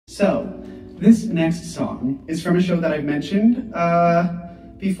So, this next song is from a show that I've mentioned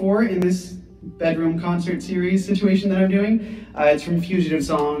before in this bedroom concert series situation that I'm doing. It's from Fugitive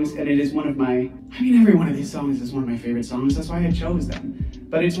songs, and it is one of my, every one of these songs is one of my favorite songs, that's why I chose them.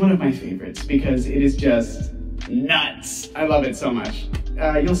 But it's one of my favorites because it is just nuts. I love it so much.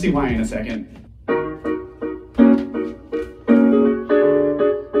 You'll see why in a second.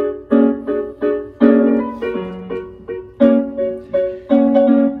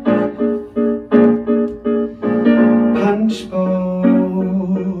 Punch bowl,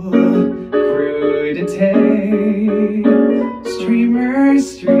 crudité, streamer,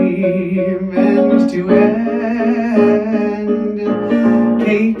 stream, end to end,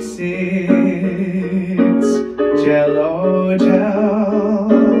 cake sits, jello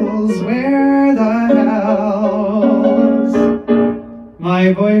gels, where the hell's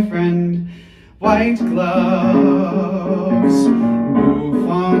my boyfriend? White gloves,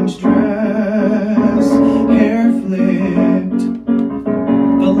 bouffant dress, hair flipped,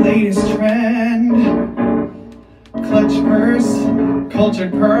 the latest trend, clutch purse,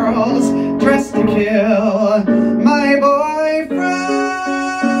 cultured pearls, dressed to kill, my boyfriend.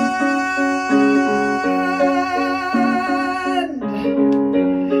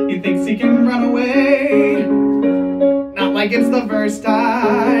 He thinks he can run away, not like it's the first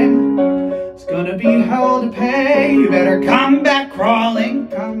time. It's gonna be hell to pay. You better come back crawling,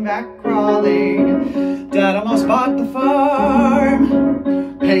 come back crawling. Dad almost bought the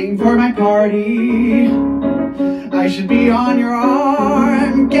farm, paying for my party. I should be on your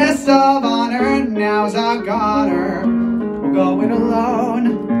arm, guest of honor, now's a goner. We'll go it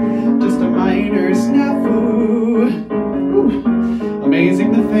alone, just a minor snafu. Ooh.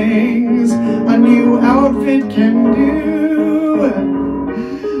 Amazing the things a new outfit can do.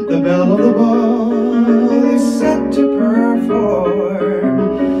 The belle of the ball is set to perform.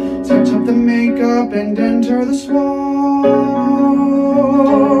 Touch up the makeup and enter the swarm.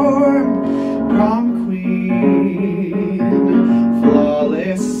 Prom queen,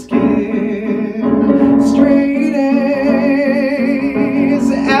 flawless skin, straight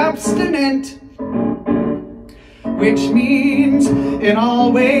A's, abstinent, which means in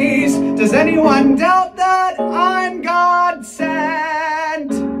all ways, does anyone doubt that I'm God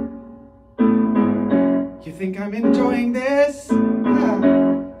sent? You think I'm enjoying this?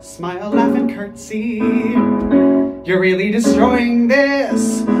 Smile, laugh, and curtsy. You're really destroying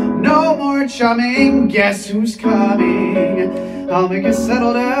this. No more chumming. Guess who's coming? I'll make you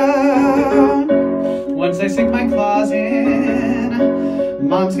settle down once I sink my claws in.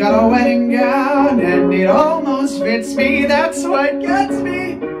 Mom's got a wedding gown and it almost fits me. That's what gets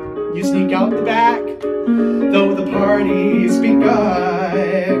me. You sneak out the back, though the party's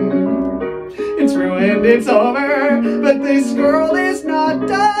begun. It's ruined, it's over, but this girl is not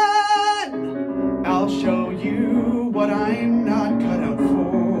done. I'll show you what I'm not cut out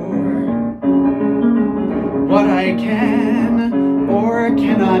for, what I can or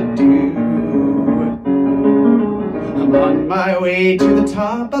cannot do. I'm on my way to the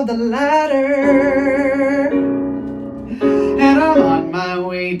top of the ladder, and I'm on my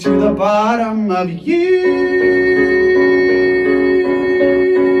way to the bottom of you.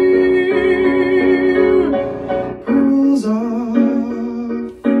 Pearls off,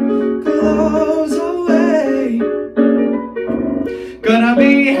 clothes away, gonna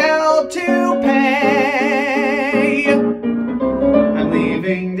be hell to pay. I'm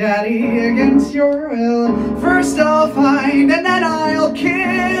leaving Daddy against your will. First I'll find and then I'll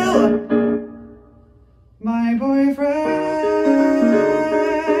kill my boyfriend.